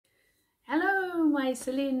my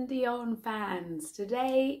Celine Dion fans.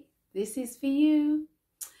 Today, this is for you.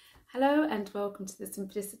 Hello and welcome to the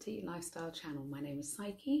Simplicity Lifestyle channel. My name is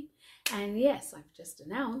Psyche and yes, I've just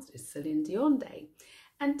announced it's Celine Dion Day.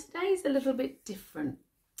 And today's a little bit different.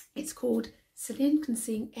 It's called Celine Can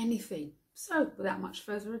Sing Anything. So without much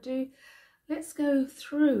further ado, let's go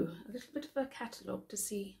through a little bit of her catalogue to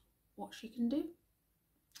see what she can do.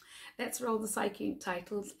 Let's roll the Psyche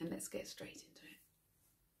titles and let's get straight into it.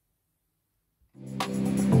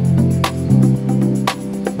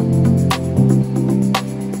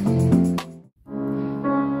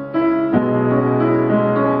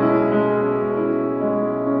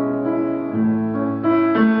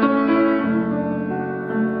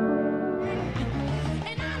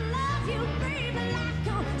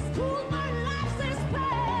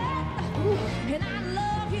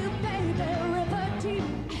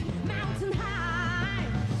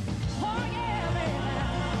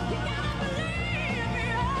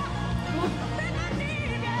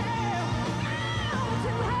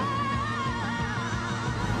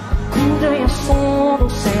 D'un son dans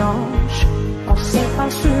ses hanches, quand ses pas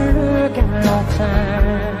sur le galantin.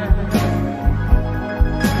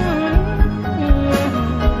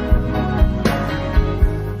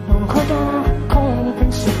 Un redent quand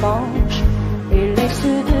elle se penche et laisse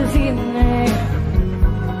deviner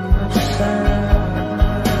un sein.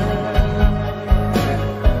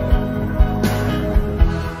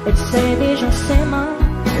 Elle sait déjà ses mains,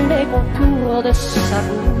 les contours de sa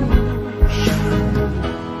bouche.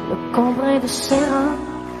 Le cambré de ses reins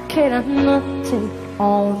qu'elle a noté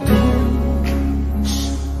en douce.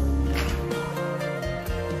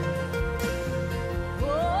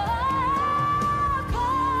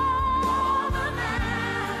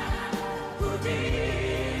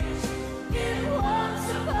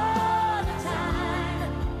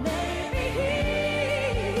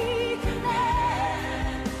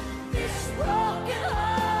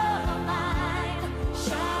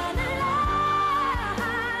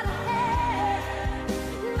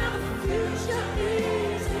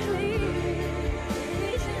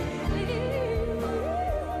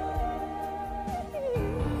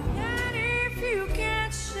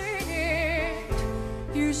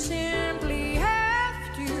 You simply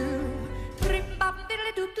have to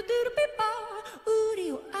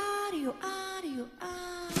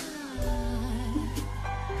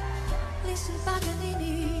listen,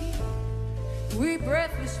 Paganini, we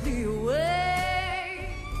breathlessly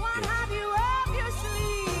away. What have you up your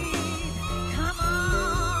sleeve? Come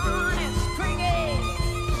on and spring it.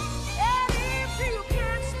 And if you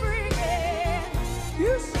can't spring it,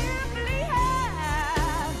 you simply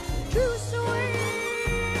have to swing.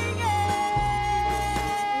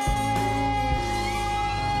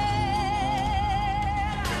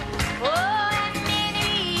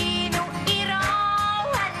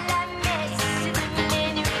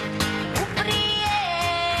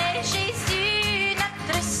 Jésus.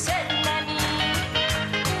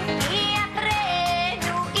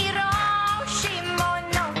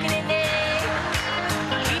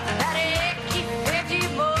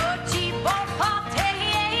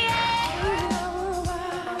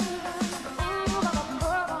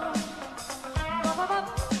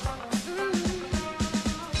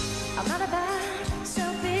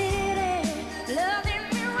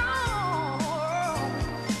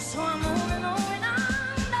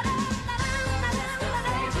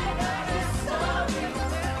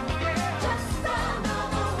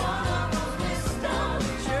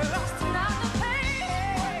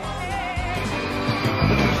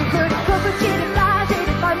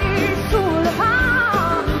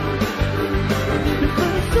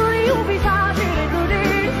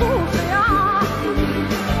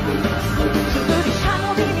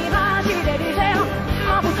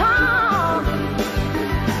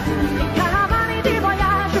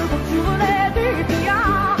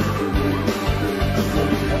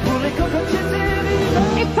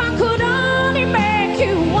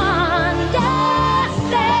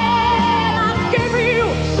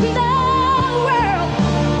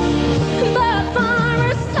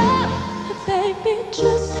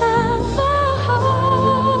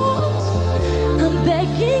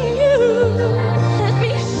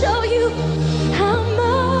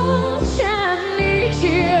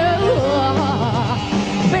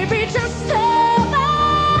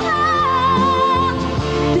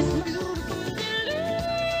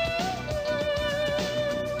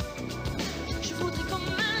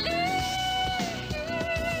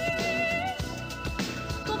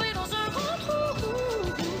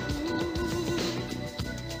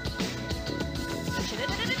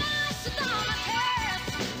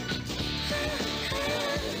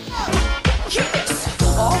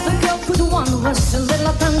 us a little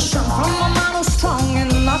attention from a man who's strong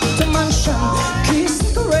enough to mention kiss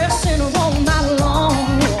and caressing all night long,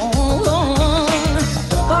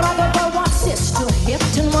 But all the world wants is to hit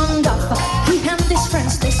and run up. He and his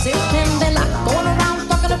friends, they sit and they like going around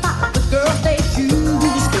talking about the girls they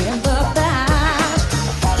used in the past.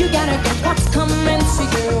 You gotta get what's coming to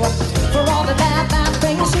you for all the bad, bad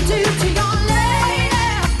things you do to your lady.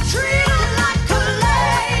 Treat her like a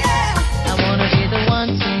lady. I wanna be the one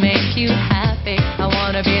to make you happy. I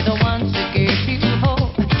wanna be the one to give you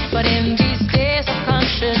hope. But in these days of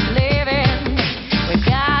conscious living, we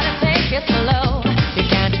gotta take it slow. You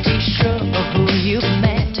can't be sure of who you've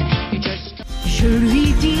met. You just... Je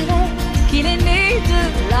lui dirai qu'il est né de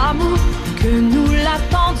l'amour, que nous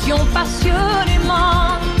l'attendions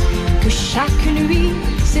passionnément, que chaque nuit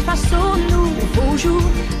s'efface au nouveau jour,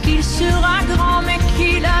 qu'il sera grand mais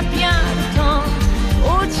qu'il a bien le temps.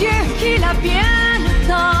 Oh Dieu, qu'il a bien le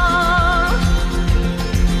temps.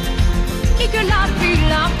 Et que la vie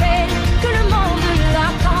l'appelle, que le monde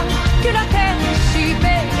l'attend, que la terre est si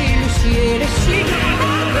belle et le ciel est si grand.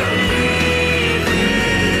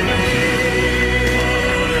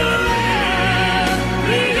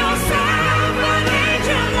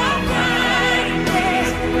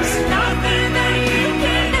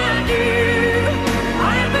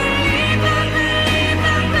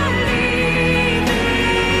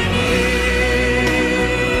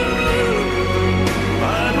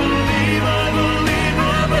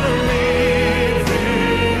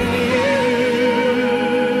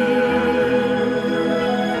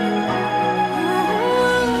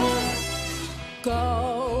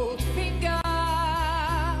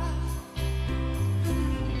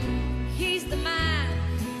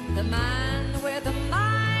 The man with the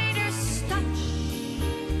Midas touch,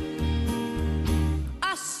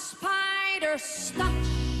 a spider's touch,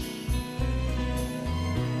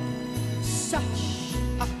 such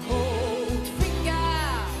a cold finger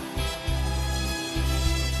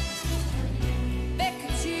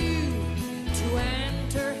beckons you to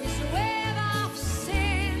enter his web of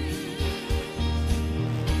sin,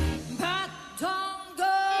 but don't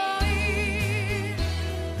go in.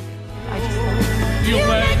 You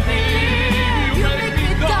make me live, you make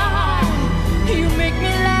me die, you make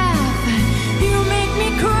me laugh, you make me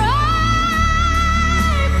cry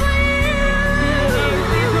for you.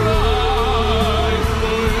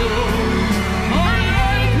 I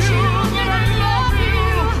hate you, then I love you,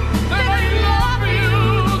 then I love you,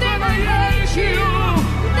 then I hate you,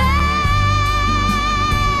 then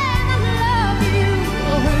I love you,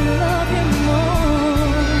 oh I love you more.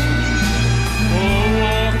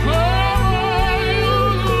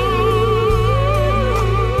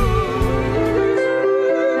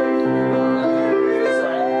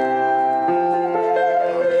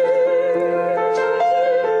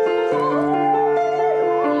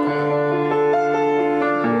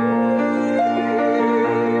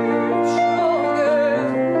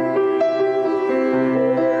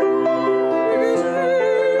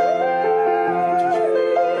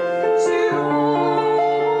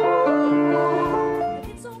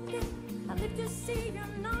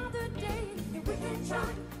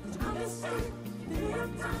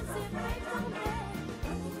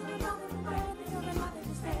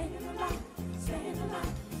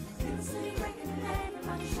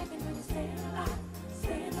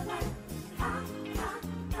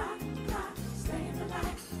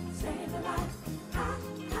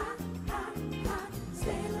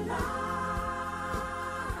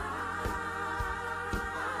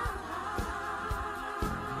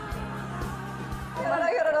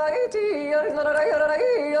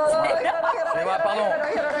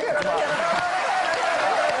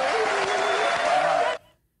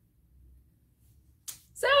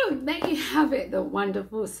 So there you have it, the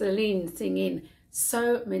wonderful Celine singing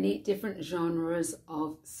so many different genres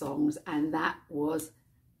of songs, and that was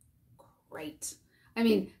great. I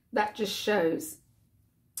mean, that just shows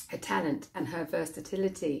her talent and her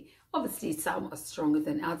versatility. Obviously some are stronger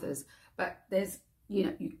than others, but there's, you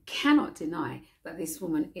know, you cannot deny that this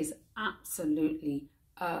woman is absolutely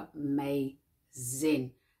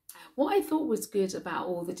amazing. What I thought was good about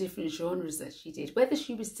all the different genres that she did, whether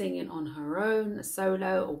she was singing on her own, a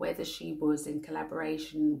solo, or whether she was in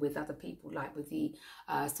collaboration with other people, like with the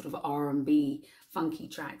sort of R&B funky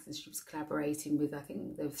tracks, and she was collaborating with, I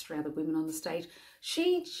think there was 3 other women on the stage,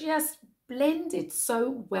 she just blended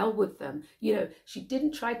so well with them. You know, she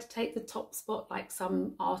didn't try to take the top spot like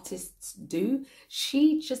some artists do.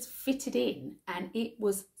 She just fitted in and it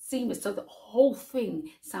was seamless, so the whole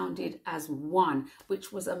thing sounded as one,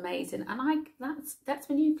 which was amazing. And that's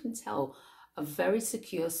when you can tell a very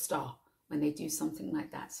secure star when they do something like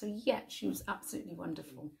that. So yeah, she was absolutely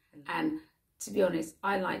wonderful. And to be honest,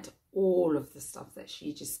 I liked all of the stuff that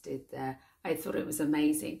she just did there. I thought it was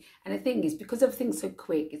amazing. And the thing is, because everything's so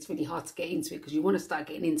quick, it's really hard to get into it, because you want to start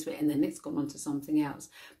getting into it and then it's gone on to something else.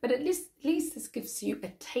 But at least this gives you a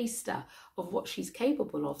taster of what she's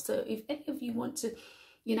capable of. So if any of you want to,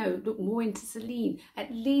 you know, look more into Celine,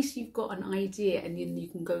 at least you've got an idea, and then you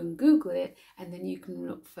can go and Google it, and then you can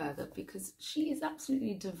look further, because she is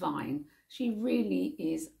absolutely divine. She really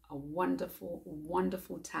is a wonderful,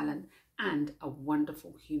 wonderful talent and a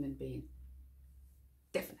wonderful human being.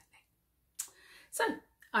 Definitely. So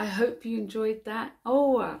I hope you enjoyed that.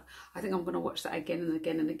 Oh, I think I'm going to watch that again and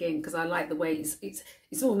again and again, because I like the way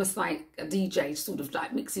it's almost like a DJ, sort of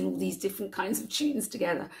like mixing all these different kinds of tunes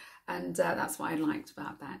together. And that's what I liked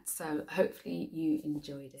about that. So hopefully you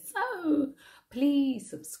enjoyed it. So please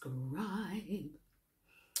subscribe.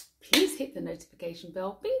 Please hit the notification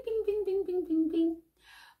bell. Bing, bing, bing, bing, bing, bing, bing.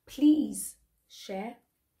 Please share.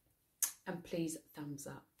 And please thumbs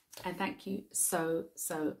up. And thank you so,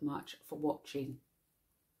 so much for watching.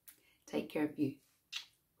 Take care of you.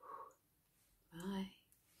 Bye.